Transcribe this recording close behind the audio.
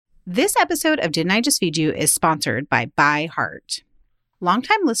This episode of Didn't I Just Feed You is sponsored by ByHeart.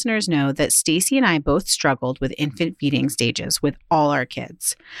 Longtime listeners know that Stacy and I both struggled with infant feeding stages with all our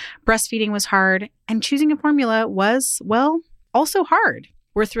kids. Breastfeeding was hard, and choosing a formula was, well, also hard.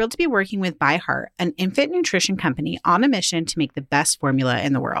 We're thrilled to be working with ByHeart, an infant nutrition company on a mission to make the best formula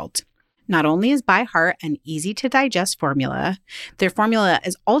in the world. Not only is ByHeart an easy-to-digest formula, their formula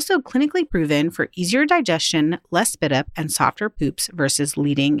is also clinically proven for easier digestion, less spit up, and softer poops versus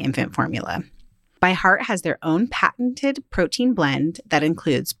leading infant formula. ByHeart has their own patented protein blend that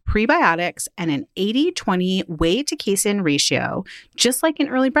includes prebiotics and an 80-20 whey to casein ratio, just like in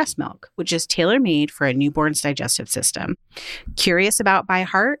early breast milk, which is tailor-made for a newborn's digestive system. Curious about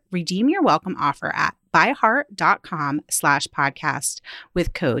ByHeart? Redeem your welcome offer at byheart.com/podcast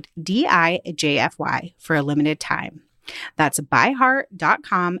with code DIJFY for a limited time. That's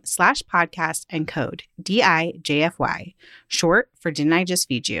byheart.com/podcast and code DIJFY, short for Didn't I Just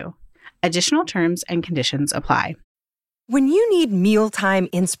Feed You? Additional terms and conditions apply. When you need mealtime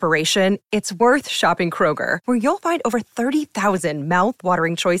inspiration, it's worth shopping Kroger, where you'll find over 30,000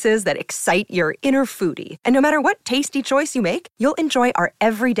 mouth-watering choices that excite your inner foodie. And no matter what tasty choice you make, you'll enjoy our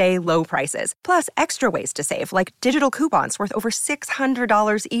everyday low prices, plus extra ways to save, like digital coupons worth over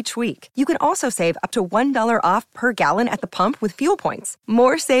 $600 each week. You can also save up to $1 off per gallon at the pump with fuel points.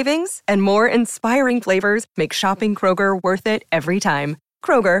 More savings and more inspiring flavors make shopping Kroger worth it every time.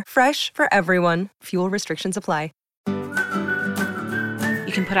 Kroger, fresh for everyone. Fuel restrictions apply.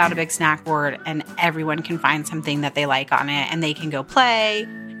 You can put out a big snack board and everyone can find something that they like on it, and they can go play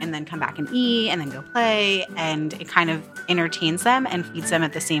and then come back and eat and then go play, and it kind of entertains them and feeds them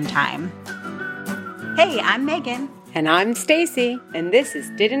at the same time. Hey, I'm Megan. And I'm Stacy, and this is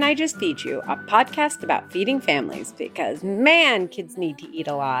Didn't I Just Feed You, a podcast about feeding families, because man, kids need to eat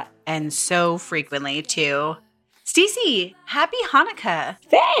a lot. And so frequently too. Stacy, happy Hanukkah.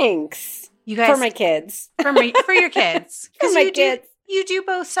 Thanks. You guys, for my kids. For your kids. For my kids. You do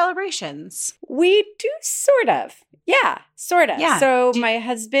both celebrations. We do sort of. Yeah, sort of. Yeah. So my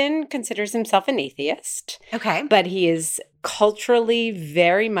husband considers himself an atheist. Okay. But he is culturally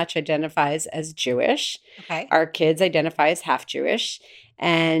very much identifies as Jewish. Okay. Our kids identify as half Jewish,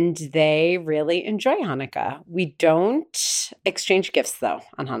 and they really enjoy Hanukkah. We don't exchange gifts, though,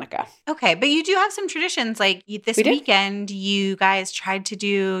 on Hanukkah. Okay, but you do have some traditions. Like this weekend, you guys tried to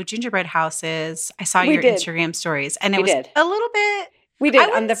do gingerbread houses. I saw your Instagram stories, and it was a little bit... We did. I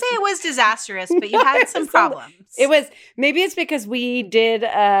wouldn't say it was disastrous, but you had some problems. Maybe it's because we made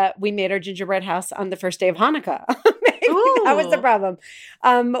our gingerbread house on the first day of Hanukkah. That was the problem.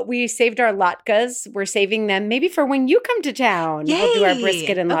 We saved our latkes. We're saving them maybe for when you come to town. Yay. We'll do our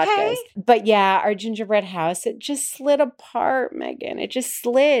brisket and latkes. But yeah, our gingerbread house, it just slid apart, Megan. It just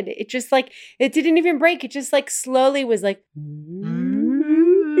slid. It just it didn't even break. It just slowly was and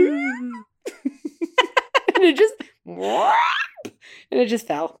it just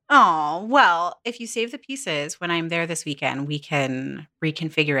fell. Oh, well, if you save the pieces, when I'm there this weekend, we can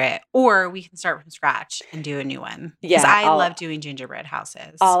reconfigure it, or we can start from scratch and do a new one. Because I love doing gingerbread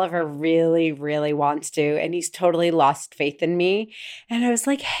houses. Oliver really, really wants to, and he's totally lost faith in me. And I was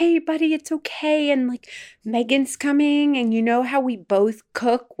like, hey, buddy, it's okay. And Megan's coming, and you know how we both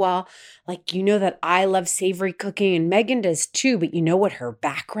cook? Well, you know that I love savory cooking, and Megan does too, but you know what her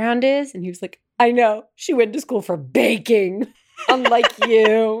background is? And he was like, I know. She went to school for baking. Unlike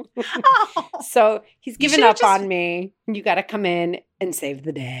you. Oh. So he's given up on me. You got to come in and save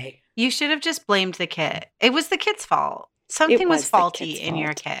the day. You should have just blamed the kit. It was the kit's fault. Something was faulty in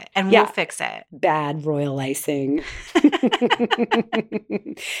your kit, and we'll fix it. Bad royal icing.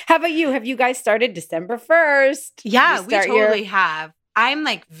 How about you? Have you guys started December 1st? Yeah, we totally have. I'm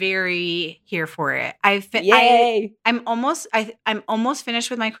very here for it. Yay! I'm almost finished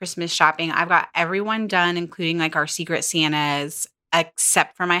with my Christmas shopping. I've got everyone done, including our Secret Santas,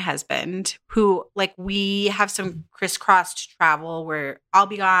 except for my husband, who we have some crisscrossed travel where I'll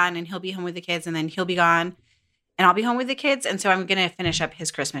be gone and he'll be home with the kids, and then he'll be gone and I'll be home with the kids. And so I'm going to finish up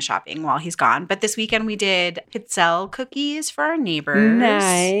his Christmas shopping while he's gone. But this weekend we did Pitzel cookies for our neighbors.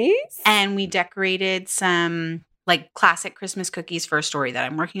 Nice. And we decorated some classic Christmas cookies for a story that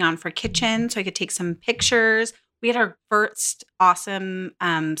I'm working on for Kitchen, so I could take some pictures. We had our first awesome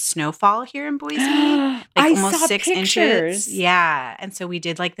snowfall here in Boise, almost saw 6 pictures. inches. Yeah, and so we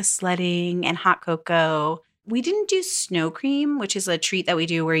did the sledding and hot cocoa. We didn't do snow cream, which is a treat that we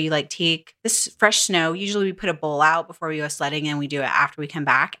do where you take this fresh snow. Usually we put a bowl out before we go sledding, and we do it after we come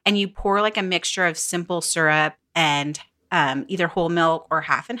back. And you pour a mixture of simple syrup and either whole milk or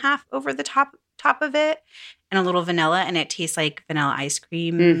half and half over the top of it. and a little vanilla, and it tastes like vanilla ice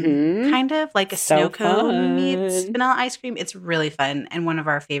cream, kind of like a So snow cone meets fun. vanilla ice cream. It's really fun and one of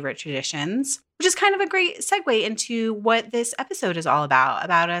our favorite traditions, which is kind of a great segue into what this episode is all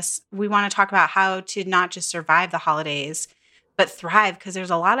about us. We want to talk about how to not just survive the holidays, but thrive, because there's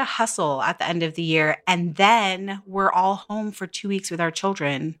a lot of hustle at the end of the year. And then we're all home for 2 weeks with our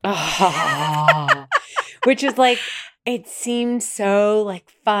children. Oh, which is like, it seems so like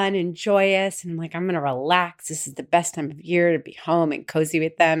fun and joyous and like, I'm going to relax. This is the best time of year to be home and cozy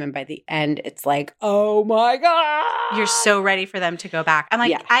with them. And by the end, it's like, oh my God. You're so ready for them to go back. I'm like,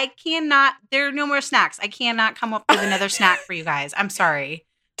 Yeah. I cannot, there are no more snacks. I cannot come up with another snack for you guys. I'm sorry.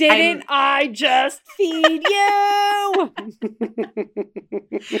 Didn't I just feed you?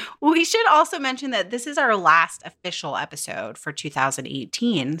 We should also mention that this is our last official episode for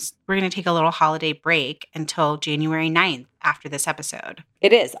 2018. We're going to take a little holiday break until January 9th after this episode.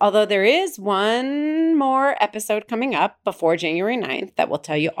 It is. Although there is one more episode coming up before January 9th that we'll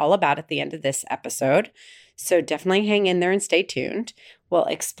tell you all about at the end of this episode. So definitely hang in there and stay tuned. We'll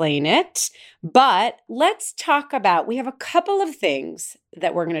explain it. But let's talk about, we have a couple of things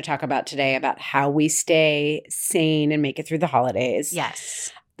that we're going to talk about today about how we stay sane and make it through the holidays.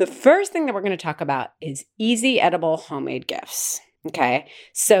 Yes. The first thing that we're going to talk about is easy, edible, homemade gifts. Okay.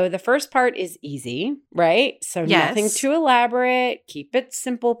 So the first part is easy, right? So nothing Yes. too elaborate. Keep it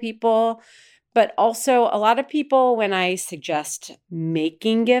simple, people. But also, a lot of people, when I suggest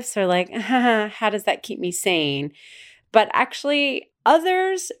making gifts, are like, how does that keep me sane? But actually,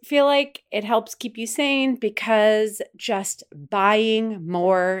 others feel like it helps keep you sane because just buying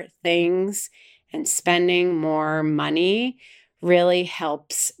more things and spending more money really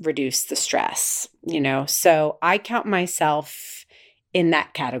helps reduce the stress, So I count myself in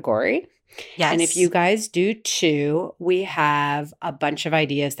that category. Yes. And if you guys do too, we have a bunch of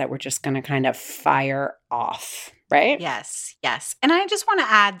ideas that we're just going to kind of fire off, right? Yes. Yes. And I just want to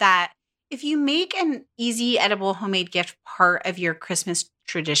add that if you make an easy, edible, homemade gift part of your Christmas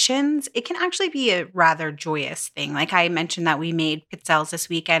traditions, it can actually be a rather joyous thing. Like I mentioned that we made pizzelles this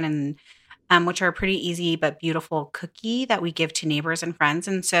weekend, and which are a pretty easy but beautiful cookie that we give to neighbors and friends.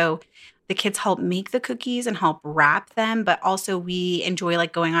 And so the kids help make the cookies and help wrap them, but also we enjoy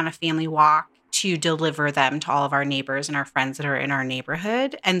like going on a family walk to deliver them to all of our neighbors and our friends that are in our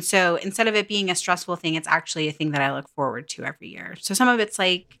neighborhood. And so instead of it being a stressful thing, it's actually a thing that I look forward to every year. So some of it's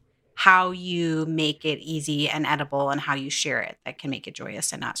like how you make it easy and edible and how you share it that can make it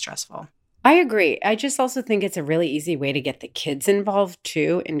joyous and not stressful. I agree. I just also think it's a really easy way to get the kids involved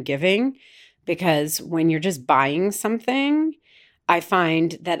too in giving, because when you're just buying something, I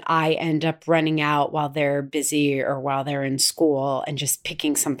find that I end up running out while they're busy or while they're in school and just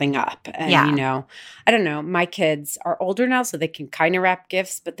picking something up. And, I don't know. My kids are older now, so they can kind of wrap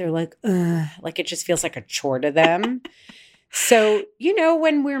gifts, but they're like, ugh, like it just feels like a chore to them. So,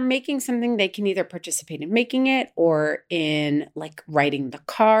 when we're making something, they can either participate in making it or in like writing the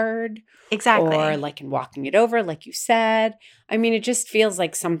card. Exactly. Or like in walking it over, like you said. I mean, it just feels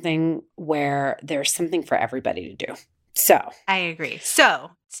like something where there's something for everybody to do. So I agree.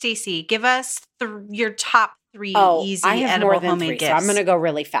 So, Stacey, give us your top 3 easy, I have edible, more than homemade 3, gifts. so I'm going to go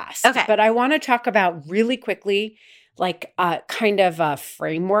really fast. Okay. But I want to talk about really quickly, like kind of a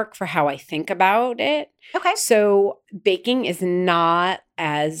framework for how I think about it. Okay. So baking is not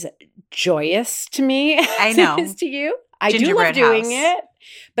as joyous to me as know. it is to you. I do Gingerbread love doing house. it,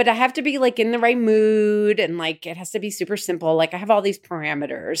 but I have to be like in the right mood and like it has to be super simple. Like I have all these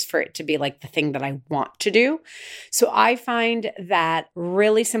parameters for it to be like the thing that I want to do. So I find that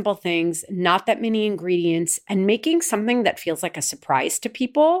really simple things, not that many ingredients, and making something that feels like a surprise to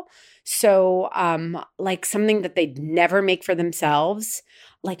people. So like something that they'd never make for themselves,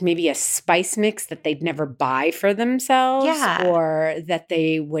 like maybe a spice mix that they'd never buy for themselves, Yeah. or that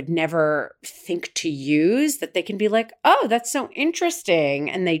they would never think to use, that they can be like, oh, that's so interesting.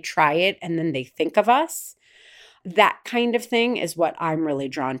 And they try it and then they think of us. That kind of thing is what I'm really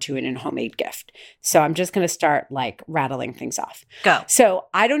drawn to in a homemade gift. So I'm just going to start like rattling things off. Go. So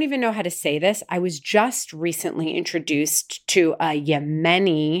I don't even know how to say this. I was just recently introduced to a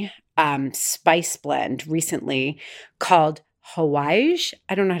Yemeni spice blend recently called Hawaij.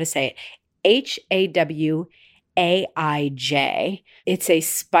 I don't know how to say it. Hawaij. It's a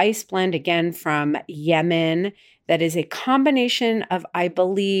spice blend, again, from Yemen that is a combination of, I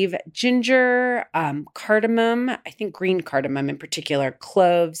believe, ginger, cardamom, I think green cardamom in particular,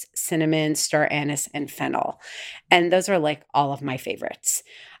 cloves, cinnamon, star anise, and fennel. And those are like all of my favorites.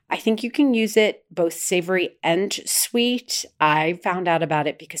 I think you can use it both savory and sweet. I found out about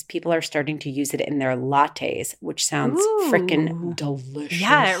it because people are starting to use it in their lattes, which sounds freaking delicious.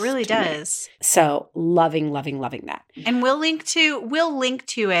 Yeah, it really to me. does. So loving that. And we'll link to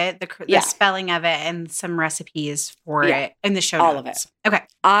it, the spelling of it, and some recipes for it in the show notes. All of it. Okay.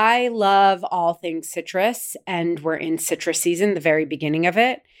 I love all things citrus, and we're in citrus season, the very beginning of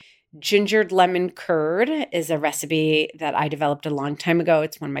it. Gingered lemon curd is a recipe that I developed a long time ago.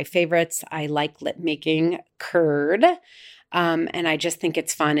 It's one of my favorites. I like making curd, and I just think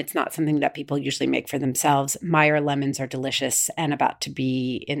it's fun. It's not something that people usually make for themselves. Meyer lemons are delicious and about to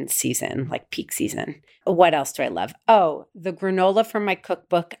be in season, like peak season. What else do I love? Oh, the granola from my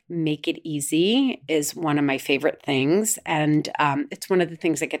cookbook, Make It Easy, is one of my favorite things, and it's one of the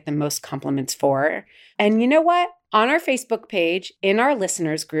things I get the most compliments for. And you know what? On our Facebook page, in our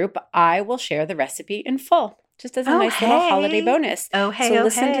listeners group, I will share the recipe in full, just as a nice little holiday bonus. So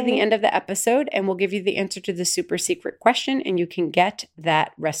listen to the end of the episode, and we'll give you the answer to the super secret question, and you can get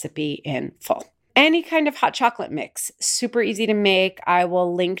that recipe in full. Any kind of hot chocolate mix, super easy to make. I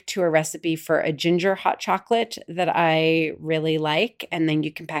will link to a recipe for a ginger hot chocolate that I really like, and then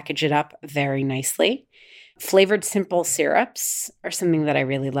you can package it up very nicely. Flavored simple syrups are something that I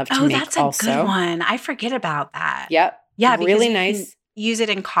really love to make also. Oh, that's a good one. I forget about that. Yep. Yeah, because really you nice. can use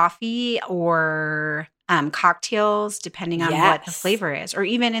it in coffee or cocktails, depending on what the flavor is, or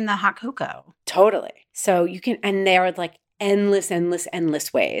even in the hot cocoa. Totally. So you can, and there are like endless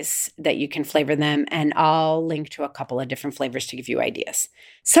ways that you can flavor them. And I'll link to a couple of different flavors to give you ideas.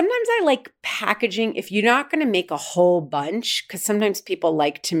 Sometimes I like packaging, if you're not going to make a whole bunch, because sometimes people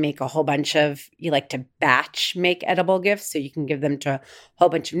like to make a whole bunch of, you like to batch make edible gifts so you can give them to a whole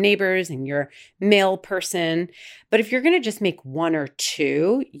bunch of neighbors and your mail person. But if you're going to just make one or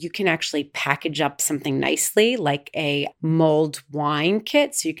two, you can actually package up something nicely, like a mulled wine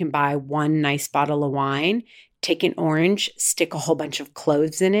kit. So you can buy one nice bottle of wine, take an orange, stick a whole bunch of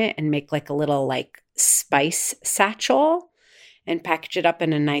cloves in it, and make like a little like spice satchel and package it up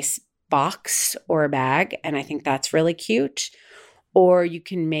in a nice box or a bag. And I think that's really cute. Or you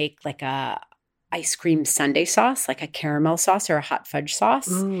can make like a ice cream sundae sauce, like a caramel sauce or a hot fudge sauce,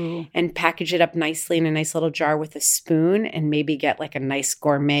 and package it up nicely in a nice little jar with a spoon, and maybe get like a nice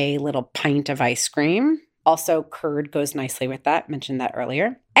gourmet little pint of ice cream. Also, curd goes nicely with that. Mentioned that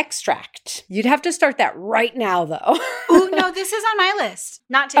earlier. Extract. You'd have to start that right now, though. Oh, no, this is on my list.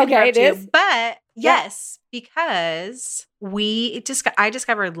 Not to interrupt you, but yes, because I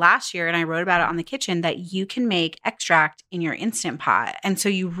discovered last year, and I wrote about it on The Kitchen, that you can make extract in your Instant Pot. And so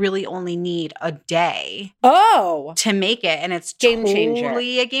you really only need a day to make it. And it's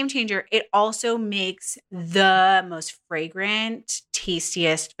totally a game changer. It also makes the most fragrant,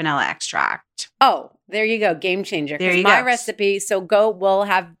 tastiest vanilla extract. Oh, there you go. Game changer. Because my recipe, so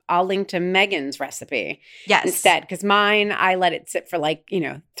I'll link to Megan's recipe instead. Because mine, I let it sit for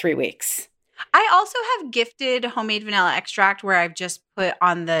 3 weeks. I also have gifted homemade vanilla extract where I've just put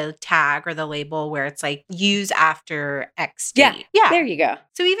on the tag or the label where it's like use after X date. Yeah. There you go.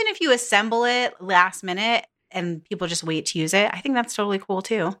 So even if you assemble it last minute and people just wait to use it, I think that's totally cool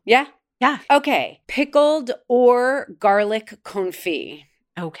too. Yeah. Yeah. Okay. Pickled or garlic confit.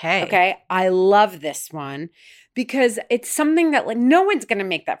 Okay. I love this one because it's something that no one's going to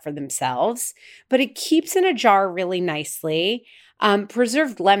make that for themselves, but it keeps in a jar really nicely.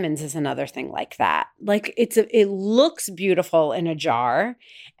 Preserved lemons is another thing like that. It looks beautiful in a jar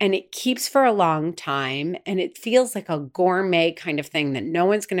and it keeps for a long time and it feels like a gourmet kind of thing that no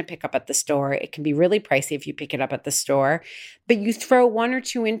one's going to pick up at the store. It can be really pricey if you pick it up at the store, but you throw one or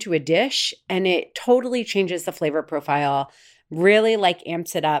two into a dish and it totally changes the flavor profile. Really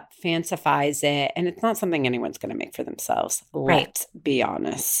amps it up, fancifies it, and it's not something anyone's going to make for themselves. Let's be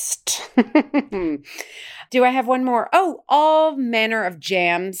honest. Do I have one more? Oh, all manner of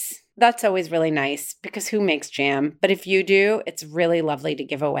jams. That's always really nice because who makes jam? But if you do, it's really lovely to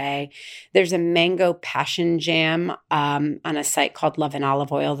give away. There's a mango passion jam on a site called Love and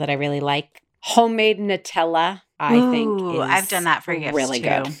Olive Oil that I really like. Homemade Nutella. I've done that for gifts really too.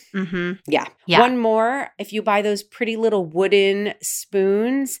 Good. Mm-hmm. Yeah. One more. If you buy those pretty little wooden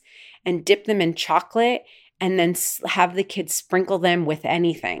spoons and dip them in chocolate and then have the kids sprinkle them with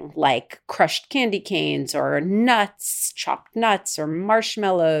anything like crushed candy canes or nuts, chopped nuts or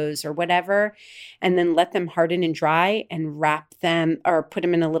marshmallows or whatever, and then let them harden and dry and wrap them or put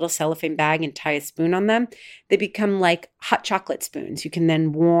them in a little cellophane bag and tie a spoon on them, they become like hot chocolate spoons. You can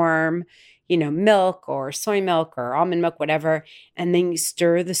then warm milk or soy milk or almond milk, whatever. And then you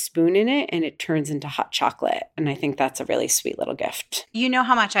stir the spoon in it and it turns into hot chocolate. And I think that's a really sweet little gift. You know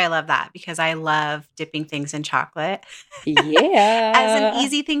how much I love that because I love dipping things in chocolate. Yeah. As an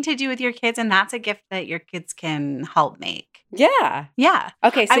easy thing to do with your kids. And that's a gift that your kids can help make. Yeah. Yeah.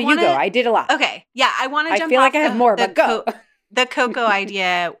 Okay. So you go. I did a lot. Okay. Yeah. I want to jump I feel off like I have more, but go. The cocoa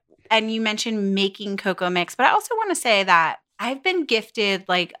idea. And you mentioned making cocoa mix, but I also want to say that I've been gifted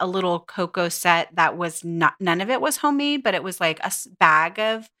like a little cocoa set that was none of it was homemade, but it was like a bag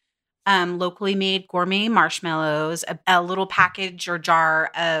of locally made gourmet marshmallows, a little package or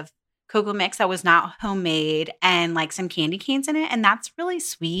jar of cocoa mix that was not homemade, and like some candy canes in it. And that's really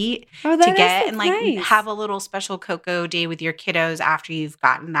sweet to get and like have a little special cocoa day with your kiddos after you've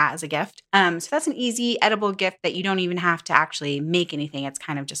gotten that as a gift. So that's an easy edible gift that you don't even have to actually make anything. It's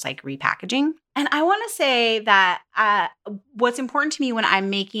kind of just like repackaging. And I want to say that what's important to me when I'm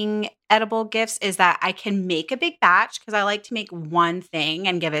making edible gifts is that I can make a big batch because I like to make one thing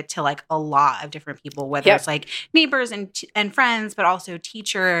and give it to like a lot of different people, whether it's like neighbors and friends, but also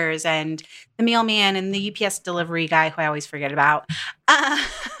teachers and the mailman and the UPS delivery guy who I always forget about.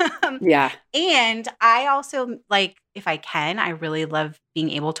 Yeah. And I also like, if I can, I really love being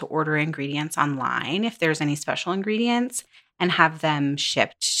able to order ingredients online if there's any special ingredients and have them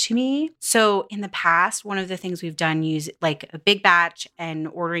shipped to me. So in the past, one of the things we've done use like a big batch and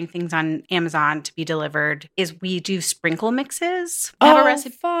ordering things on Amazon to be delivered is we do sprinkle mixes. I have a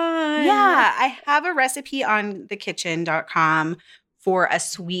recipe. Fun. Yeah, I have a recipe on thekitchen.com for a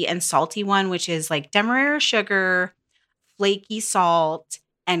sweet and salty one, which is like demerara sugar, flaky salt,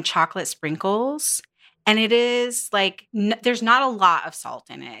 and chocolate sprinkles. And it is like, there's not a lot of salt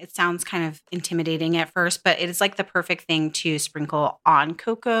in it. It sounds kind of intimidating at first, but it is like the perfect thing to sprinkle on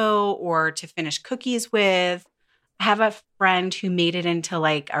cocoa or to finish cookies with. I have a friend who made it into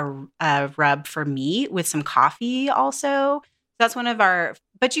like a rub for meat with some coffee also. That's one of our,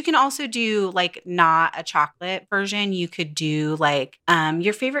 but you can also do like not a chocolate version. You could do like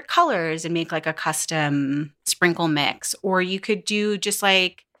your favorite colors and make like a custom sprinkle mix, or you could do just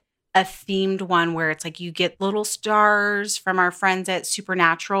like a themed one where it's like you get little stars from our friends at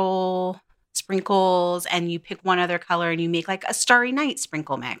Supernatural Sprinkles and you pick one other color and you make like a Starry Night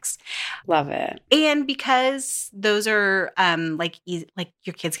sprinkle mix. Love it. And because those are like easy, like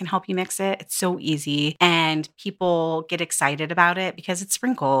your kids can help you mix it. It's so easy and people get excited about it because it's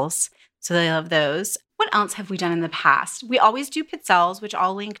sprinkles. So they love those. What else have we done in the past? We always do pizzelles, which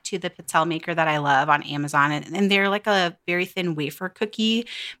I'll link to the pizzelle maker that I love on Amazon. And they're like a very thin wafer cookie,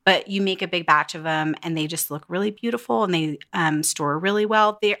 but you make a big batch of them and they just look really beautiful and they store really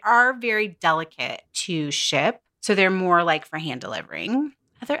well. They are very delicate to ship. So they're more like for hand delivering.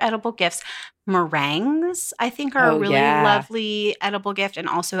 Other edible gifts, meringues, I think are a really lovely edible gift and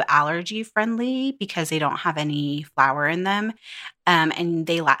also allergy friendly because they don't have any flour in them. And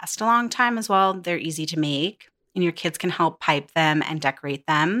they last a long time as well. They're easy to make and your kids can help pipe them and decorate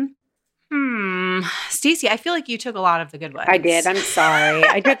them. Stacey, I feel like you took a lot of the good ones. I did. I'm sorry.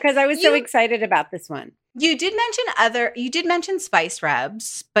 I took because I was so excited about this one. You did mention spice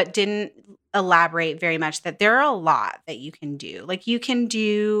rubs, but didn't elaborate very much that there are a lot that you can do. Like you can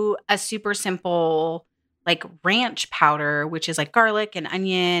do a super simple like ranch powder, which is like garlic and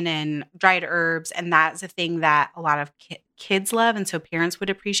onion and dried herbs. And that's a thing that a lot of kids love. And so parents would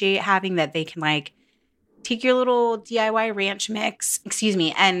appreciate having that they can like take your little DIY ranch mix,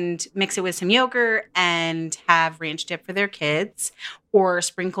 and mix it with some yogurt and have ranch dip for their kids or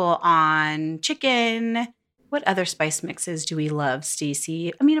sprinkle on chicken. What other spice mixes do we love,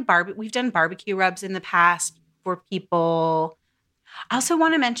 Stacey? I mean, we've done barbecue rubs in the past for people. I also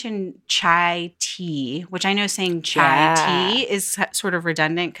want to mention chai tea, which I know saying chai tea is sort of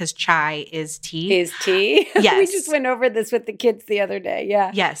redundant because chai is tea. Is tea? Yes. We just went over this with the kids the other day.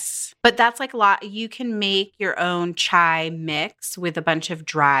 Yeah. Yes. But that's like a lot. You can make your own chai mix with a bunch of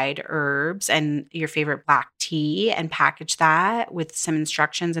dried herbs and your favorite black tea and package that with some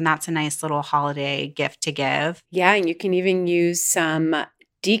instructions. And that's a nice little holiday gift to give. Yeah. And you can even use some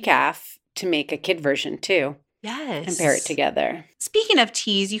decaf to make a kid version too. Yes. And pair it together. Speaking of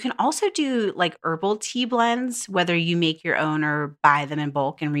teas, you can also do like herbal tea blends, whether you make your own or buy them in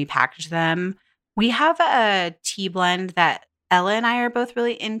bulk and repackage them. We have a tea blend that Ella and I are both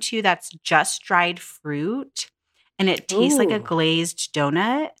really into that's just dried fruit. And it tastes like a glazed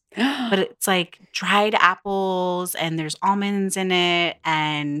donut, but it's like dried apples and there's almonds in it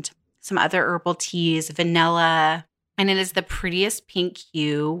and some other herbal teas, vanilla. And it is the prettiest pink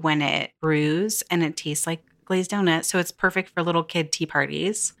hue when it brews and it tastes like glazed donut. So it's perfect for little kid tea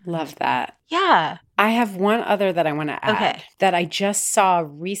parties. Love that. Yeah. I have one other that I want to add Okay. that I just saw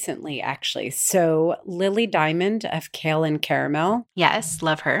recently, actually. So Lily Diamond of Kale and Caramel, Yes,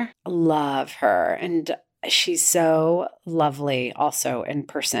 love her. love her. And she's so lovely also in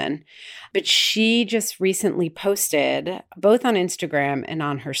person. But she just recently posted, both on Instagram and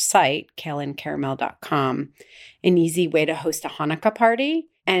on her site, kaleandcaramel.com, an easy way to host a Hanukkah party.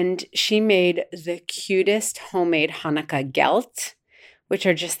 And she made the cutest homemade Hanukkah gelt, which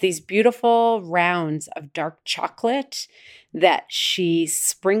are just these beautiful rounds of dark chocolate that she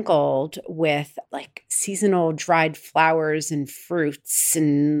sprinkled with like seasonal dried flowers and fruits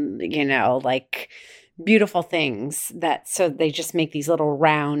and, like beautiful things so they just make these little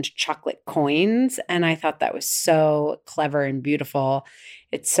round chocolate coins. And I thought that was so clever and beautiful.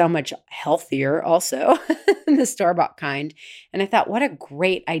 It's so much healthier also than the store-bought kind. And I thought, what a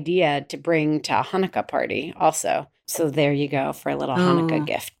great idea to bring to a Hanukkah party also. So there you go for a little Hanukkah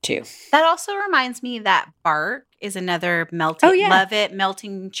gift too. That also reminds me that bark is another melting. Oh, yeah. Love it.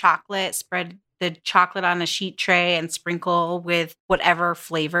 Melting chocolate. Spread the chocolate on a sheet tray and sprinkle with whatever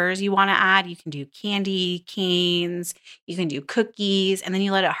flavors you want to add. You can do candy canes. You can do cookies. And then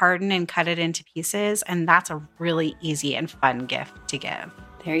you let it harden and cut it into pieces. And that's a really easy and fun gift to give.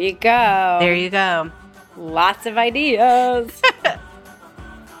 There you go. There you go. Lots of ideas.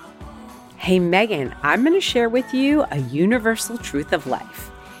 Hey, Megan, I'm going to share with you a universal truth of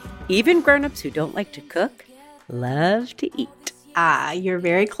life. Even grown-ups who don't like to cook love to eat. Ah, you're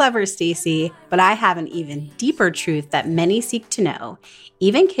very clever, Stacy, but I have an even deeper truth that many seek to know.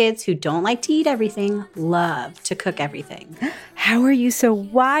 Even kids who don't like to eat everything love to cook everything. How are you so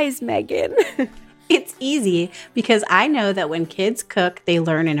wise, Megan? It's easy because I know that when kids cook, they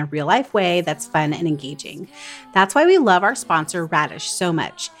learn in a real-life way that's fun and engaging. That's why we love our sponsor, Radish, so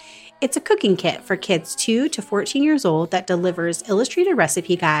much. It's a cooking kit for kids 2 to 14 years old that delivers illustrated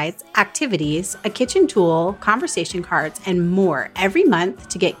recipe guides, activities, a kitchen tool, conversation cards, and more every month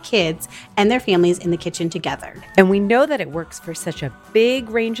to get kids and their families in the kitchen together. And we know that it works for such a big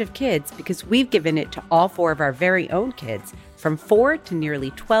range of kids because we've given it to all 4 of our very own kids, from 4 to nearly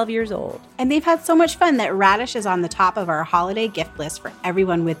 12 years old. And they've had so much fun that Radish is on the top of our holiday gift list for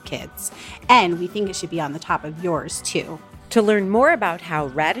everyone with kids. And we think it should be on the top of yours, too. To learn more about how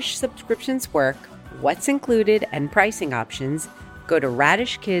Radish subscriptions work, what's included, and pricing options, go to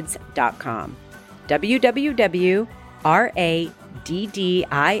radishkids.com.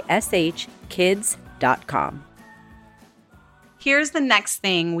 www.radishkids.com. Here's the next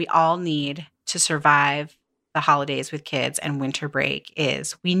thing we all need to survive the holidays with kids and winter break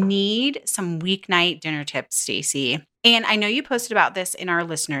is we need some weeknight dinner tips, Stacy. And I know you posted about this in our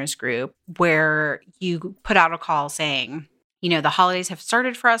listeners group where you put out a call saying, the holidays have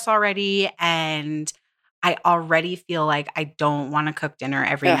started for us already, and I already feel like I don't want to cook dinner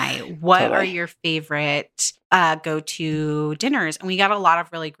every night. What totally. are your favorite go-to dinners? And we got a lot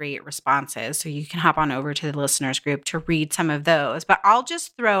of really great responses, so you can hop on over to the listeners group to read some of those. But I'll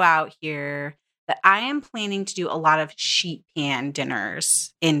just throw out here that I am planning to do a lot of sheet pan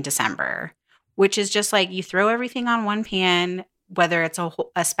dinners in December, which is just like you throw everything on one pan, whether it's a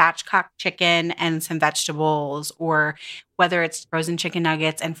spatchcock chicken and some vegetables, or whether it's frozen chicken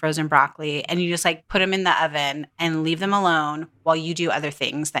nuggets and frozen broccoli, and you just like put them in the oven and leave them alone while you do other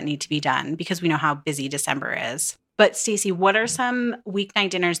things that need to be done because we know how busy December is. But Stacy, what are some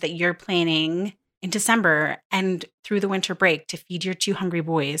weeknight dinners that you're planning in December and through the winter break to feed your 2 hungry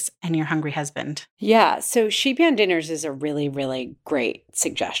boys and your hungry husband? Yeah, so sheet pan dinners is a really, really great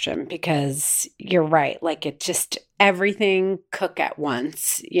suggestion because you're right. Like it just everything cook at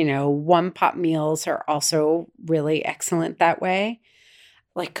once. One pot meals are also really excellent that way.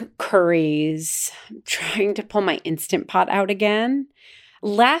 Like curries. I'm trying to pull my Instant Pot out again.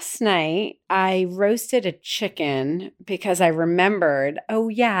 Last night, I roasted a chicken because I remembered,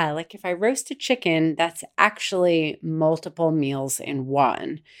 like if I roast a chicken, that's actually multiple meals in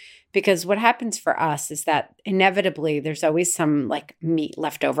one. Because what happens for us is that inevitably there's always some like meat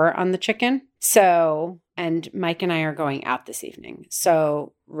left over on the chicken. And Mike and I are going out this evening.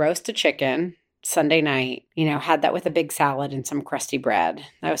 So roast a chicken Sunday night, had that with a big salad and some crusty bread.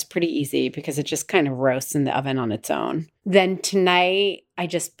 That was pretty easy because it just kind of roasts in the oven on its own. Then tonight, I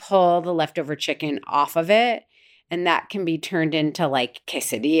just pull the leftover chicken off of it, and that can be turned into like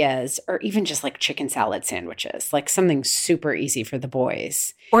quesadillas or even just like chicken salad sandwiches, like something super easy for the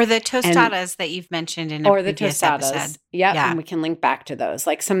boys. Or the tostadas that you've mentioned in a previous episode. Yep, yeah, and we can link back to those.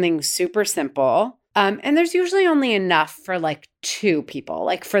 Like something super simple. And there's usually only enough for like 2 people,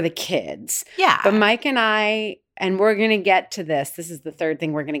 like for the kids. Yeah. But Mike and I and we're going to get to this. This is the third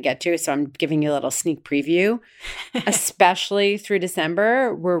thing we're going to get to. So I'm giving you a little sneak preview. Especially through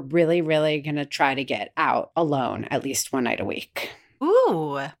December, we're really, really going to try to get out alone at least one night a week.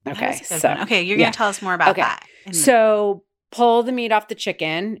 Ooh. Okay. Okay. You're going to tell us more about that. So pull the meat off the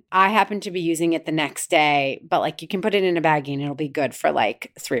chicken. I happen to be using it the next day, but like you can put it in a baggie and it'll be good for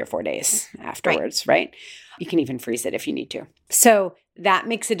like 3 or 4 days afterwards, right? You can even freeze it if you need to. So that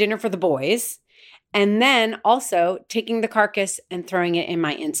makes a dinner for the boys. And then also taking the carcass and throwing it in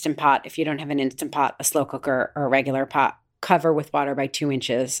my Instant Pot. If you don't have an Instant Pot, a slow cooker, or a regular pot, cover with water by 2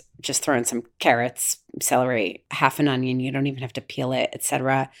 inches. Just throw in some carrots, celery, half an onion. You don't even have to peel it,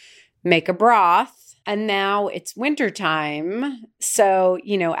 etc. Make a broth. And now it's wintertime. So,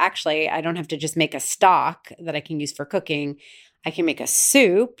 actually, I don't have to just make a stock that I can use for cooking. I can make a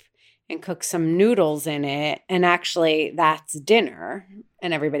soup and cook some noodles in it. And actually, that's dinner.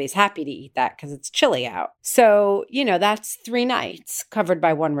 And everybody's happy to eat that because it's chilly out. So, that's 3 nights covered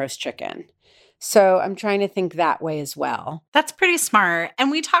by 1 roast chicken. So I'm trying to think that way as well. That's pretty smart.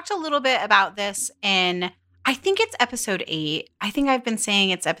 And we talked a little bit about this in, I think it's episode 8. I think I've been saying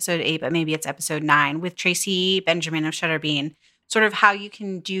it's episode 8, but maybe it's episode 9 with Tracy Benjamin of Shutter Bean. Sort of how you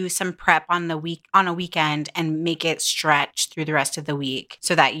can do some prep on a weekend and make it stretch through the rest of the week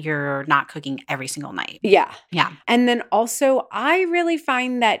so that you're not cooking every single night. Yeah. Yeah. And then also I really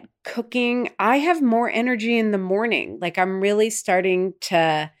find that cooking, I have more energy in the morning. Like I'm really starting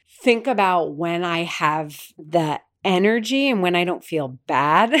to think about when I have the energy and when I don't feel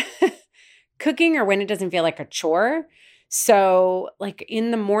bad cooking or when it doesn't feel like a chore. So like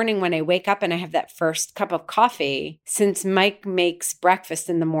in the morning when I wake up and I have that first cup of coffee, since Mike makes breakfast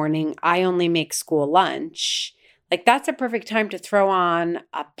in the morning, I only make school lunch. Like that's a perfect time to throw on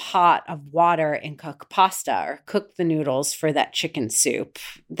a pot of water and cook pasta or cook the noodles for that chicken soup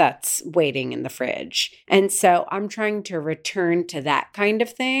that's waiting in the fridge. And so I'm trying to return to that kind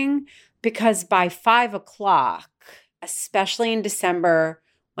of thing because by 5 o'clock, especially in December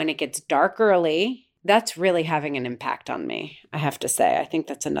when it gets dark early, that's really having an impact on me, I have to say. I think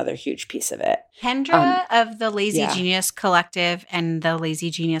that's another huge piece of it. Kendra of the Lazy Genius Collective and the Lazy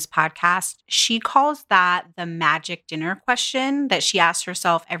Genius podcast, she calls that the magic dinner question that she asks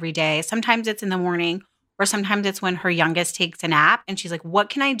herself every day. Sometimes it's in the morning or sometimes it's when her youngest takes a nap. And she's like, what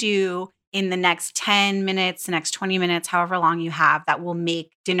can I do in the next 10 minutes, the next 20 minutes, however long you have, that will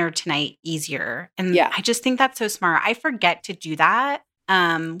make dinner tonight easier? And I just think that's so smart. I forget to do that.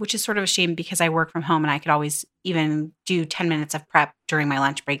 Which is sort of a shame because I work from home and I could always even do 10 minutes of prep during my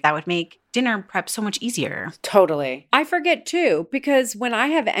lunch break. That would make dinner prep so much easier. Totally. I forget too, because when I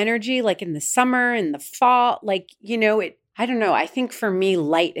have energy, like in the summer, in the fall, like, I don't know. I think for me,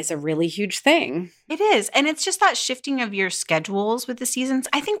 light is a really huge thing. It is. And it's just that shifting of your schedules with the seasons.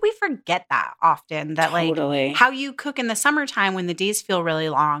 I think we forget that often, that like how you cook in the summertime when the days feel really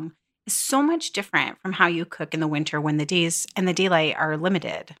long is so much different from how you cook in the winter when the days and the daylight are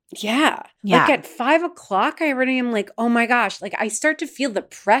limited. Yeah. Like at 5 o'clock, I already am like, oh my gosh, like I start to feel the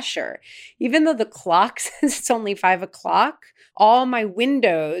pressure. Even though the clock says it's only 5 o'clock, all my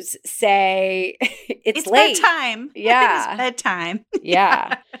windows say it's late. Bedtime. Yeah. It's bedtime.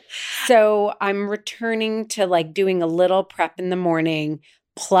 Yeah. So I'm returning to like doing a little prep in the morning,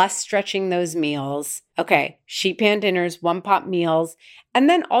 plus stretching those meals. Okay, sheet pan dinners, 1-pot meals. And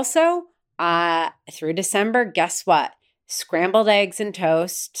then also through December, guess what? Scrambled eggs and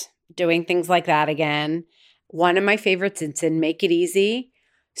toast, doing things like that again. One of my favorites, it's in Make It Easy,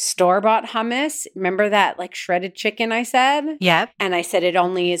 store-bought hummus. Remember that like shredded chicken I said? Yep. And I said it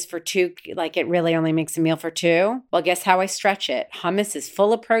only is for 2, like it really only makes a meal for 2. Well, guess how I stretch it? Hummus is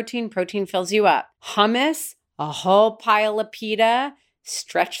full of protein. Protein fills you up. Hummus, a whole pile of pita,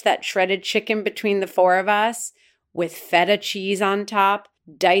 stretch that shredded chicken between the 4 of us with feta cheese on top,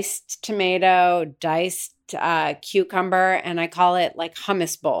 diced tomato, diced cucumber, and I call it like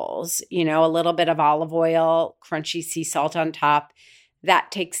hummus bowls, a little bit of olive oil, crunchy sea salt on top.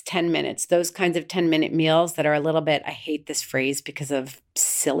 That takes 10 minutes. Those kinds of 10-minute meals that are a little bit, I hate this phrase because of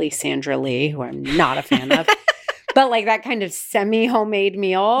silly Sandra Lee, who I'm not a fan of, but like that kind of semi-homemade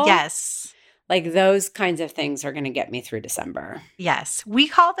meal. Yes. Like those kinds of things are going to get me through December. Yes. We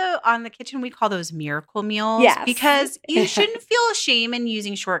call on the kitchen, we call those miracle meals. Yes. Because you shouldn't feel shame in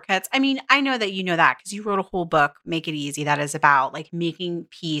using shortcuts. I mean, I know that you know that because you wrote a whole book, Make It Easy, that is about like making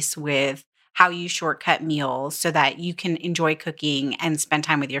peace with how you shortcut meals so that you can enjoy cooking and spend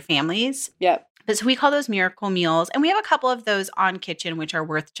time with your families. Yep. But so we call those miracle meals. And we have a couple of those on Kitchen, which are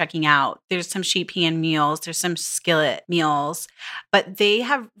worth checking out. There's some sheet pan meals. There's some skillet meals. But they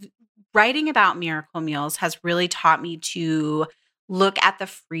have... Writing about miracle meals has really taught me to look at the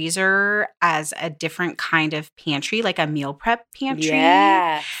freezer as a different kind of pantry, like a meal prep pantry.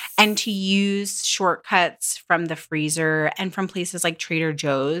 Yes. And to use shortcuts from the freezer and from places like Trader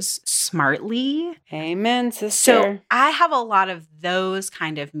Joe's smartly. Amen, sister. So I have a lot of those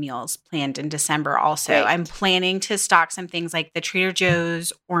kind of meals planned in December also. Great. I'm planning to stock some things like the Trader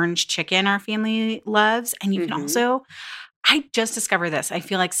Joe's orange chicken our family loves. And you can also, I just discovered this. I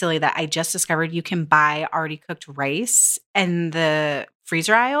feel like silly that I just discovered you can buy already cooked rice in the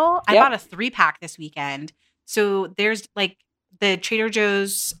freezer aisle. I bought a 3-pack this weekend. So there's like the Trader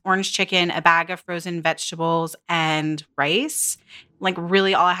Joe's orange chicken, a bag of frozen vegetables, and rice. Like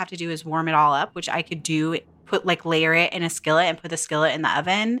really all I have to do is warm it all up, which I could do, layer it in a skillet and put the skillet in the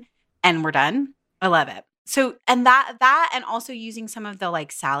oven and we're done. I love it. So, and that and also using some of the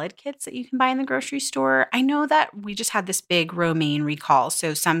like salad kits that you can buy in the grocery store. I know that we just had this big romaine recall.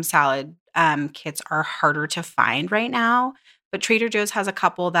 So some salad kits are harder to find right now, but Trader Joe's has a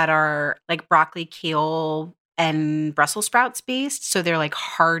couple that are like broccoli, kale, and Brussels sprouts based. So they're like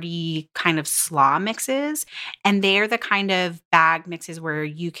hearty kind of slaw mixes. And they're the kind of bag mixes where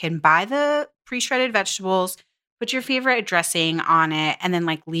you can buy the pre-shredded vegetables, put your favorite dressing on it, and then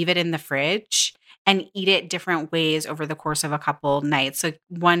like leave it in the fridge and eat it different ways over the course of a couple nights. So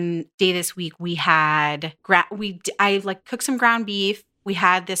one day this week we had, I like cooked some ground beef. We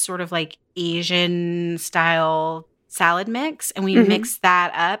had this sort of like Asian style salad mix and we mixed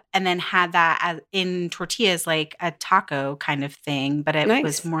that up and then had that in tortillas, like a taco kind of thing, but it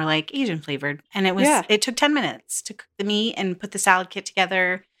was more like Asian flavored. And it was, it took 10 minutes to cook the meat and put the salad kit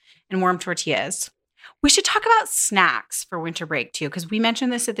together and warm tortillas. We should talk about snacks for winter break too, because we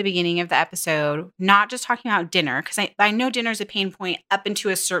mentioned this at the beginning of the episode, not just talking about dinner, because I know dinner is a pain point up into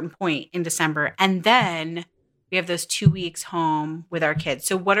a certain point in December. And then we have those 2 weeks home with our kids.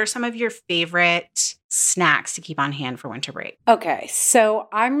 So what are some of your favorite snacks to keep on hand for winter break? Okay, so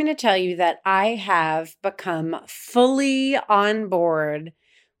I'm going to tell you that I have become fully on board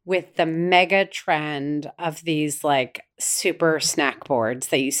with the mega trend of these like super snack boards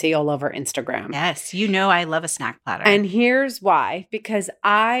that you see all over Instagram. Yes, you know I love a snack platter. And here's why. Because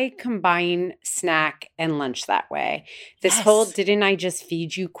I combine snack and lunch that way. This whole didn't I just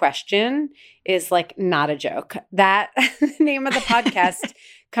feed you question is like not a joke. That the name of the podcast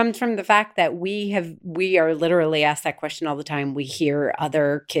comes from the fact that we are literally asked that question all the time. We hear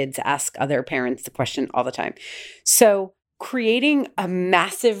other kids ask other parents the question all the time. So creating a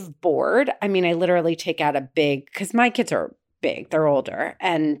massive board. I mean, I literally take out a big, because my kids are big, they're older.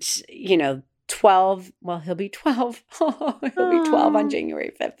 And, 12, well, he'll be 12. He'll be 12 on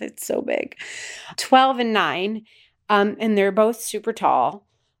January 5th. It's so big. 12 and 9. And they're both super tall.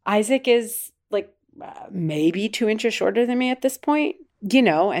 Isaac is like maybe 2 inches shorter than me at this point,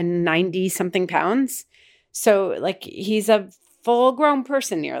 and 90 something pounds. So like he's a full-grown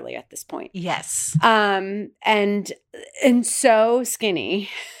person nearly at this point. Yes. And so skinny.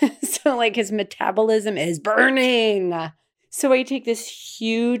 So like his metabolism is burning. So I take this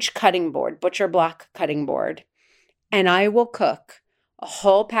huge cutting board, butcher block cutting board, and I will cook a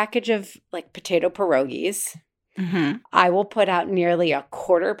whole package of like potato pierogies. I will put out nearly a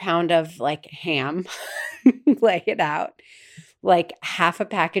 1/4 pound of like ham, lay it out, like half a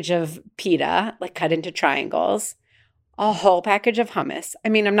package of pita, like cut into triangles, a whole package of hummus. I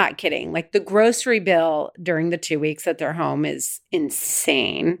mean, I'm not kidding. Like the grocery bill during the 2 weeks that they're home is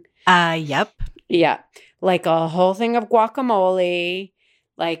insane. Yep. Yeah. Like a whole thing of guacamole,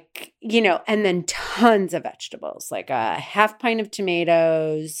 like, and then tons of vegetables, like a half pint of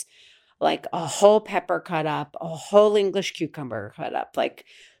tomatoes, like a whole pepper cut up, a whole English cucumber cut up, like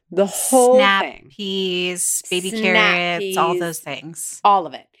the whole thing. Peas, baby carrots, all those things. All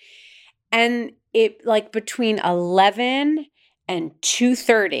of it. And it like between 11 and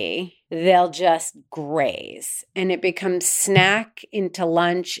 2:30, they'll just graze. And it becomes snack into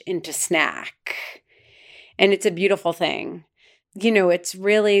lunch into snack. And it's a beautiful thing. It's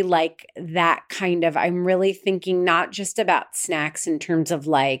really like that kind of, I'm really thinking not just about snacks in terms of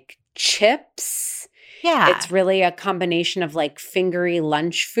like chips. Yeah. It's really a combination of like fingery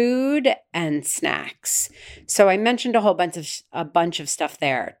lunch food and snacks. So I mentioned a bunch of stuff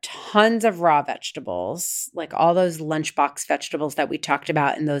there. Tons of raw vegetables, like all those lunchbox vegetables that we talked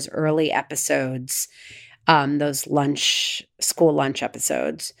about in those early episodes, those school lunch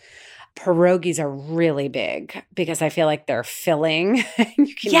episodes. Pierogies are really big because I feel like they're filling. You can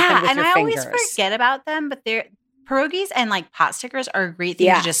eat them with and your I fingers. always forget about them, but pierogies and like pot stickers are a great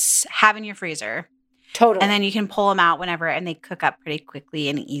thing to just have in your freezer. Totally. And then you can pull them out whenever, and they cook up pretty quickly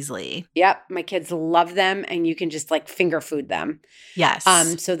and easily. Yep. My kids love them, and you can just like finger food them. Yes.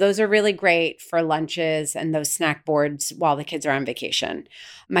 So those are really great for lunches and those snack boards while the kids are on vacation.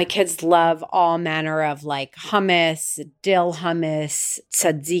 My kids love all manner of like hummus, dill hummus,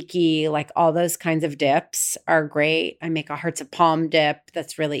 tzatziki, like all those kinds of dips are great. I make a hearts of palm dip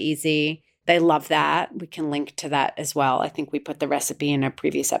that's really easy. They love that. We can link to that as well. I think we put the recipe in a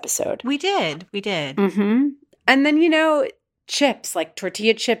previous episode. We did. Mm-hmm. And then, chips, like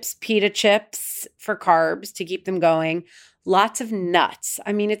tortilla chips, pita chips for carbs to keep them going. Lots of nuts.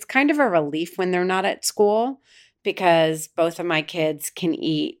 I mean, it's kind of a relief when they're not at school because both of my kids can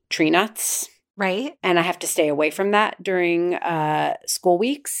eat tree nuts. Right. And I have to stay away from that during school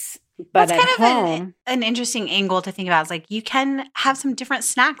weeks. But that's at kind home, of an interesting angle to think about. It's like you can have some different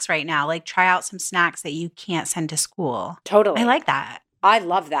snacks right now. Like try out some snacks that you can't send to school. Totally. I like that. I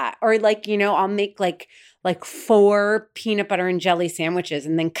love that. Or like, I'll make like 4 peanut butter and jelly sandwiches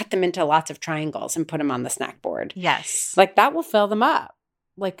and then cut them into lots of triangles and put them on the snack board. Yes. Like that will fill them up.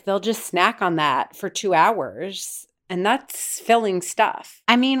 Like they'll just snack on that for 2 hours. And that's filling stuff.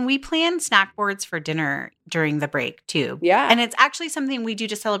 I mean, we plan snack boards for dinner during the break too. Yeah. And it's actually something we do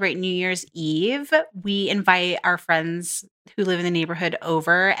to celebrate New Year's Eve. We invite our friends who live in the neighborhood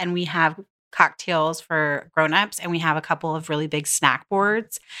over, and we have cocktails for grownups, and we have a couple of really big snack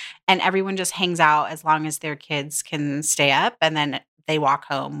boards, and everyone just hangs out as long as their kids can stay up, and then they walk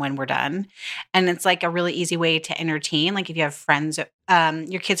home when we're done. And it's like a really easy way to entertain. Like if you have friends,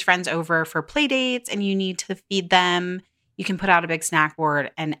 your kids' friends over for play dates and you need to feed them, you can put out a big snack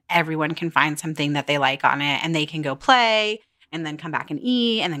board and everyone can find something that they like on it, and they can go play and then come back and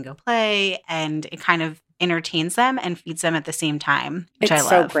eat and then go play. And it kind of entertains them and feeds them at the same time, which I love. It's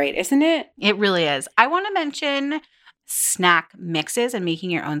so great, isn't it? It really is. I want to mention snack mixes and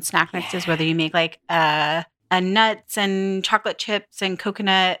making your own snack mixes, whether you make like a nuts and chocolate chips and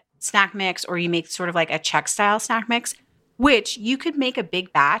coconut snack mix, or you make sort of like a Czech style snack mix, which you could make a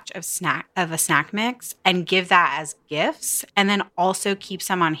big batch of a snack mix and give that as gifts, and then also keep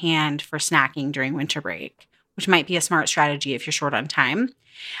some on hand for snacking during winter break, which might be a smart strategy if you're short on time.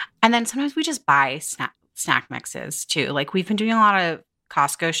 And then sometimes we just buy snack mixes too. Like we've been doing a lot of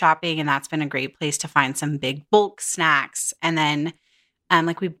Costco shopping, and that's been a great place to find some big bulk snacks. And then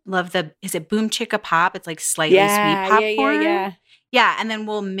like we love is it Boom Chicka Pop? It's like slightly sweet popcorn. Yeah. And then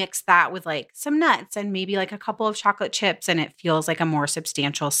we'll mix that with like some nuts and maybe like a couple of chocolate chips. And it feels like a more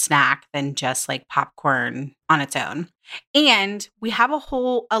substantial snack than just like popcorn on its own. And we have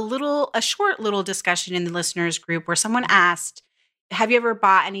a short little discussion in the listeners group where someone asked, have you ever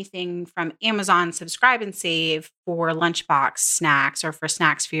bought anything from Amazon Subscribe and Save for lunchbox snacks or for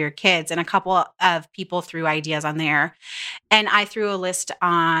snacks for your kids? And a couple of people threw ideas on there. And I threw a list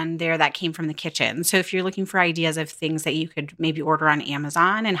on there that came from the kitchen. So if you're looking for ideas of things that you could maybe order on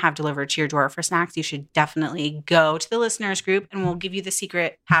Amazon and have delivered to your door for snacks, you should definitely go to the listeners group, and we'll give you the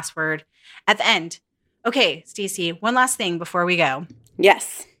secret password at the end. Okay, Stacey, one last thing before we go.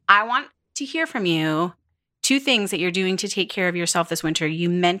 Yes. I want to hear from you. 2 things that you're doing to take care of yourself this winter. You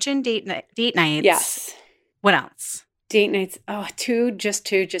mentioned date nights. Yes. What else? Date nights. Oh, 2, just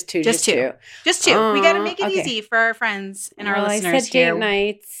 2. Just 2. We got to make it easy for our friends and our listeners I said here. Date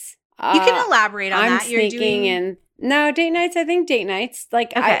nights. You can elaborate on that. You're sneaking in. No, date nights. I think date nights.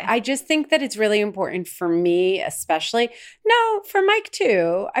 Like, okay. I just think that it's really important for me, especially. No, for Mike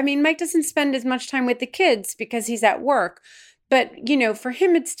too. I mean, Mike doesn't spend as much time with the kids because he's at work. But, for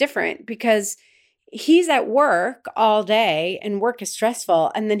him, it's different because he's at work all day and work is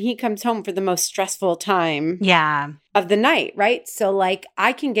stressful. And then he comes home for the most stressful time of the night, right? So like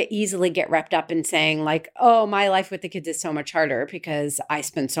I can easily get wrapped up in saying like, oh, my life with the kids is so much harder because I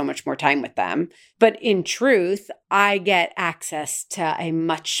spend so much more time with them. But in truth, I get access to a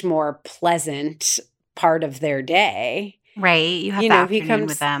much more pleasant part of their day. Right. You have the afternoon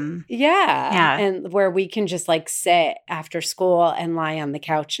with them. Yeah. And where we can just like sit after school and lie on the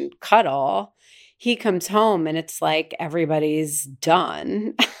couch and cuddle. He comes home and it's like everybody's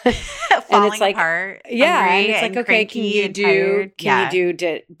done. And it's like apart. Yeah. And it's like, okay, can you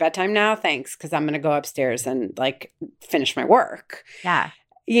do bedtime now? Thanks. Because I'm going to go upstairs and like finish my work. Yeah.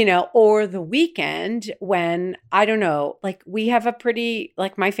 Or the weekend when, I don't know, like we have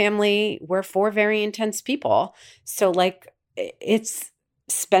my family, we're 4 very intense people. So like it's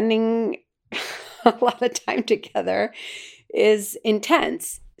spending a lot of time together is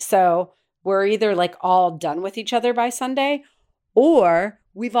intense. So we're either like all done with each other by Sunday, or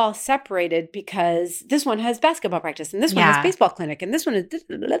we've all separated because this one has basketball practice and this one has baseball clinic and this one is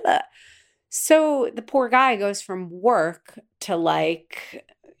blah, blah, blah. So the poor guy goes from work to like,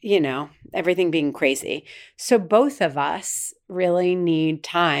 everything being crazy. So both of us really need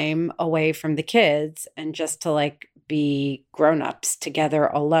time away from the kids and just to like be grown-ups together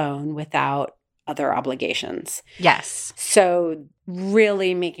alone without other obligations. Yes. So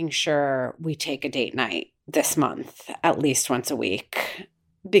really making sure we take a date night this month, at least once a week,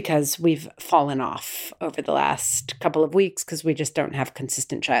 because we've fallen off over the last couple of weeks because we just don't have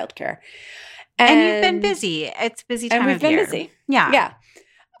consistent childcare. And you've been busy. It's busy time of year. And we've been busy. Yeah. Yeah.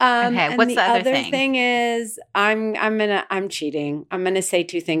 Okay. What's the other thing? thing is I'm cheating. I'm gonna say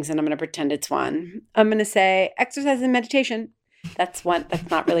two things and I'm gonna pretend it's one. I'm gonna say exercise and meditation. That's one. That's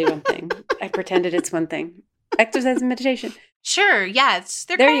not really one thing. I pretended it's one thing. Exercise and meditation. Sure. Yeah.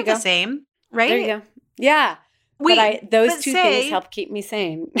 They're There kind you of the go. same, right? There you go. Yeah. Those two things help keep me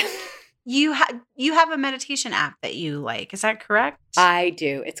sane. You have a meditation app that you like. Is that correct? I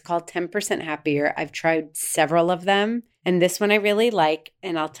do. It's called 10% Happier. I've tried several of them, and this one I really like,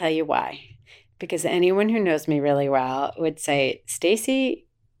 and I'll tell you why. Because anyone who knows me really well would say, Stacy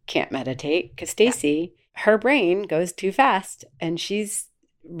can't meditate because Stacy, her brain goes too fast, and she's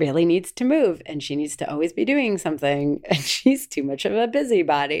really needs to move, and she needs to always be doing something, and she's too much of a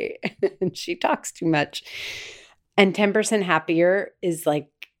busybody, and she talks too much. And 10% Happier is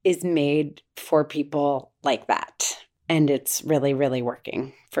made for people like that. And it's really, really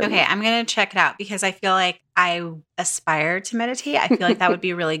working for me. Okay, I'm going to check it out because I feel like I aspire to meditate. I feel like that would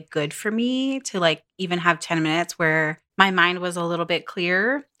be really good for me to like even have 10 minutes where my mind was a little bit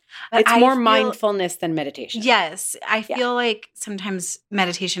clearer. But it's more mindfulness than meditation. Yes. I feel like sometimes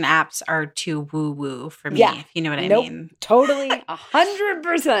meditation apps are too woo-woo for me, if you know what I mean. Totally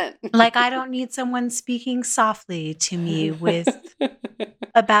 100%. Like I don't need someone speaking softly to me with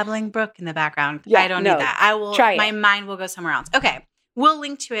a babbling brook in the background. I don't need that. I will try it. My mind will go somewhere else. Okay. We'll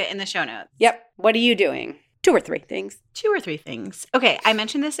link to it in the show notes. Yep. What are you doing? 2 or 3 things. 2 or 3 things. Okay. I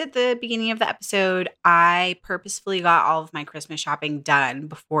mentioned this at the beginning of the episode. I purposefully got all of my Christmas shopping done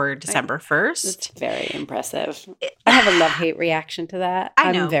before December 1st. It's very impressive. I have a love-hate reaction to that.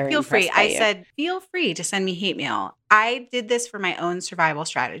 I know. I'm very feel free. I said, feel free to send me hate mail. I did this for my own survival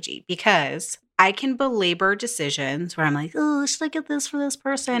strategy because I can belabor decisions where I'm like, oh, should I get this for this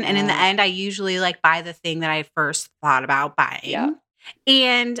person? Yeah. And in the end, I usually like buy the thing that I first thought about buying. Yeah.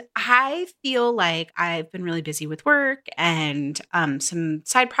 And I feel like I've been really busy with work and some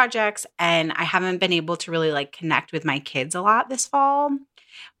side projects, and I haven't been able to really like connect with my kids a lot this fall.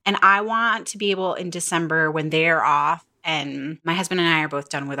 And I want to be able in December when they're off and my husband and I are both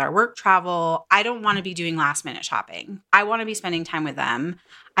done with our work travel, I don't want to be doing last minute shopping. I want to be spending time with them.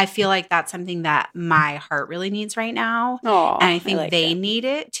 I feel like that's something that my heart really needs right now. Aww, and I think they need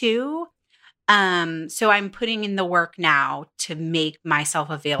it too. So I'm putting in the work now to make myself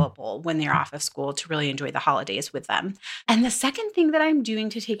available when they're off of school to really enjoy the holidays with them. And the second thing that I'm doing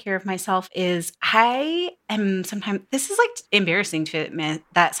to take care of myself is I am sometimes, this is like embarrassing to admit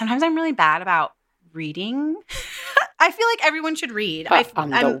that sometimes I'm really bad about reading. I feel like everyone should read.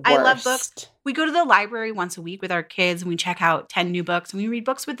 I love books. We go to the library once a week with our kids and we check out 10 new books and we read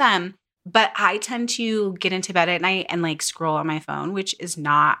books with them. But I tend to get into bed at night and like scroll on my phone, which is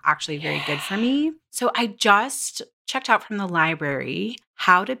not actually very good for me. So I just checked out from the library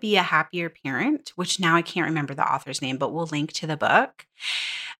How to Be a Happier Parent, which now I can't remember the author's name, but we'll link to the book.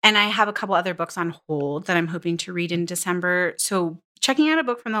 And I have a couple other books on hold that I'm hoping to read in December. So checking out a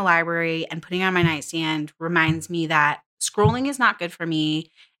book from the library and putting it on my nightstand reminds me that scrolling is not good for me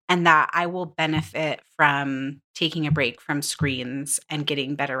and that I will benefit from taking a break from screens and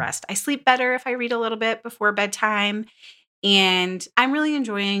getting better rest. I sleep better if I read a little bit before bedtime. And I'm really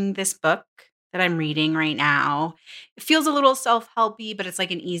enjoying this book that I'm reading right now. It feels a little self-helpy, but it's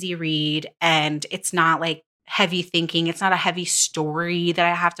like an easy read. And it's not like heavy thinking. It's not a heavy story that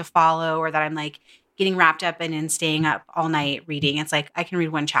I have to follow or that I'm like getting wrapped up in and staying up all night reading. It's like I can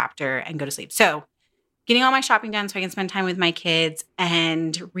read one chapter and go to sleep. So getting all my shopping done so I can spend time with my kids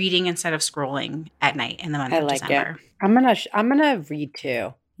and reading instead of scrolling at night in the month of December. It. I'm gonna read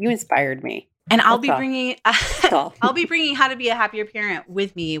too. You inspired me. And I'll be bringing How to Be a Happier Parent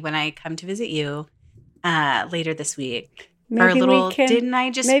with me when I come to visit you later this week. For a little, didn't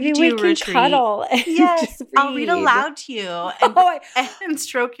I just do a retreat? Cuddle and yes, I'll read aloud to you and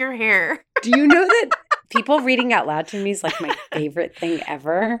stroke your hair. Do you know that people reading out loud to me is like my favorite thing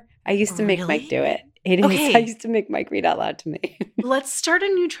ever? I used to make Mike do it. I used to make Mike read out loud to me. Let's start a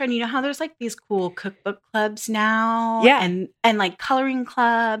new trend. You know how there's like these cool cookbook clubs now? Yeah. And like coloring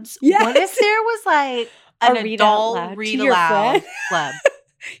clubs. Yes. What if there was like an adult read aloud club?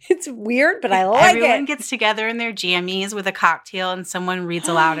 It's weird, but I like Everyone it. gets together in their jammies with a cocktail and someone reads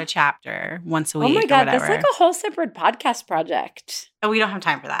aloud a chapter once a week. Oh my God, or that's whatever. like a whole separate podcast project. Oh, we don't have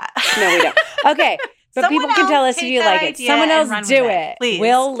time for that. No, we don't. Okay. But Someone people can tell else us if take you that like it. idea Someone and else run do with it. please.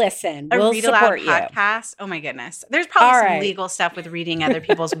 We'll listen. A We'll read support aloud you. podcast. Oh my goodness. There's probably All some right. legal stuff with reading other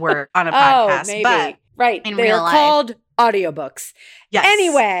people's work on a podcast. Oh, maybe. But right. in They're real life. called audiobooks. yes.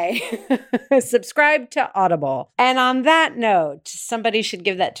 Anyway, subscribe to Audible. And on that note, somebody should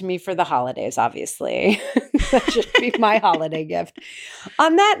give that to me for the holidays, obviously. That should be my holiday gift.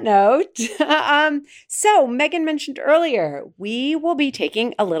 On that note, so Megan mentioned earlier, we will be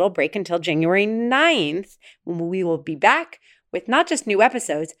taking a little break until January 9th, when we will be back with not just new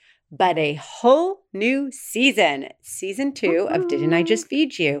episodes, but a whole new season, season 2 of Didn't I Just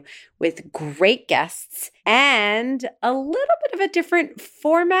Feed You, with great guests and a little bit of a different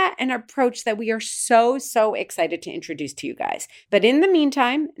format and approach that we are so excited to introduce to you guys. But in the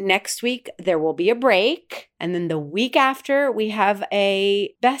meantime, next week, there will be a break. And then the week after, we have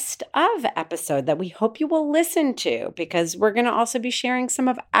a best of episode that we hope you will listen to, because we're going to also be sharing some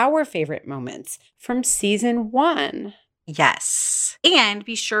of our favorite moments from season 1. Yes. And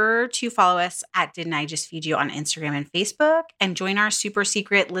be sure to follow us at Didn't I Just Feed You on Instagram and Facebook, and join our super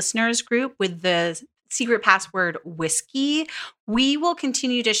secret listeners group with the secret password whiskey. We will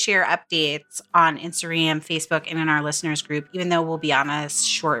continue to share updates on Instagram, Facebook, and in our listeners group, even though we'll be on a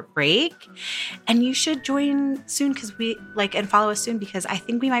short break. And you should join soon and follow us soon, because I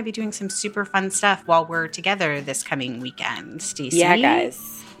think we might be doing some super fun stuff while we're together this coming weekend. Stacey? Yeah,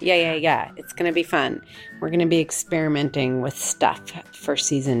 guys. Yeah. It's going to be fun. We're going to be experimenting with stuff for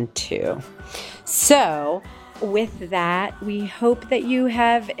season 2. So with that, we hope that you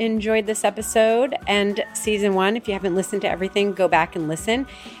have enjoyed this episode and season 1. If you haven't listened to everything, go back and listen.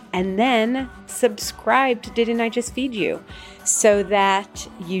 And then subscribe to Didn't I Just Feed You, so that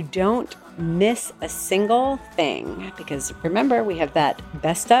you don't miss a single thing. Because remember, we have that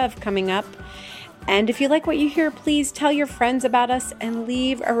best of coming up. And if you like what you hear, please tell your friends about us and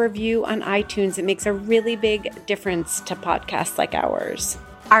leave a review on iTunes. It makes a really big difference to podcasts like ours.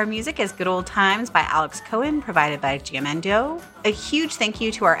 Our music is Good Old Times by Alex Cohen, provided by Jamendo. A huge thank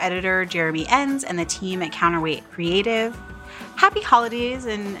you to our editor, Jeremy Enns, and the team at Counterweight Creative. Happy holidays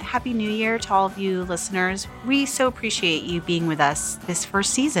and Happy New Year to all of you listeners. We so appreciate you being with us this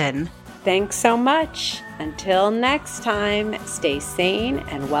first season. Thanks so much. Until next time, stay sane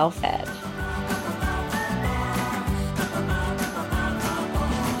and well-fed.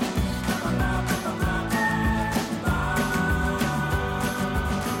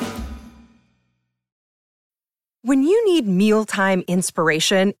 When you need mealtime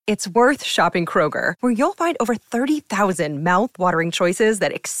inspiration, it's worth shopping Kroger, where you'll find over 30,000 mouth-watering choices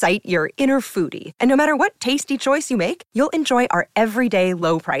that excite your inner foodie. And no matter what tasty choice you make, you'll enjoy our everyday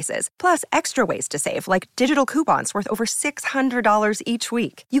low prices, plus extra ways to save, like digital coupons worth over $600 each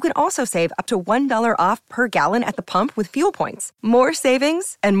week. You can also save up to $1 off per gallon at the pump with fuel points. More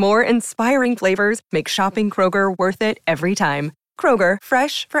savings and more inspiring flavors make shopping Kroger worth it every time. Kroger,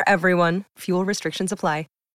 fresh for everyone. Fuel restrictions apply.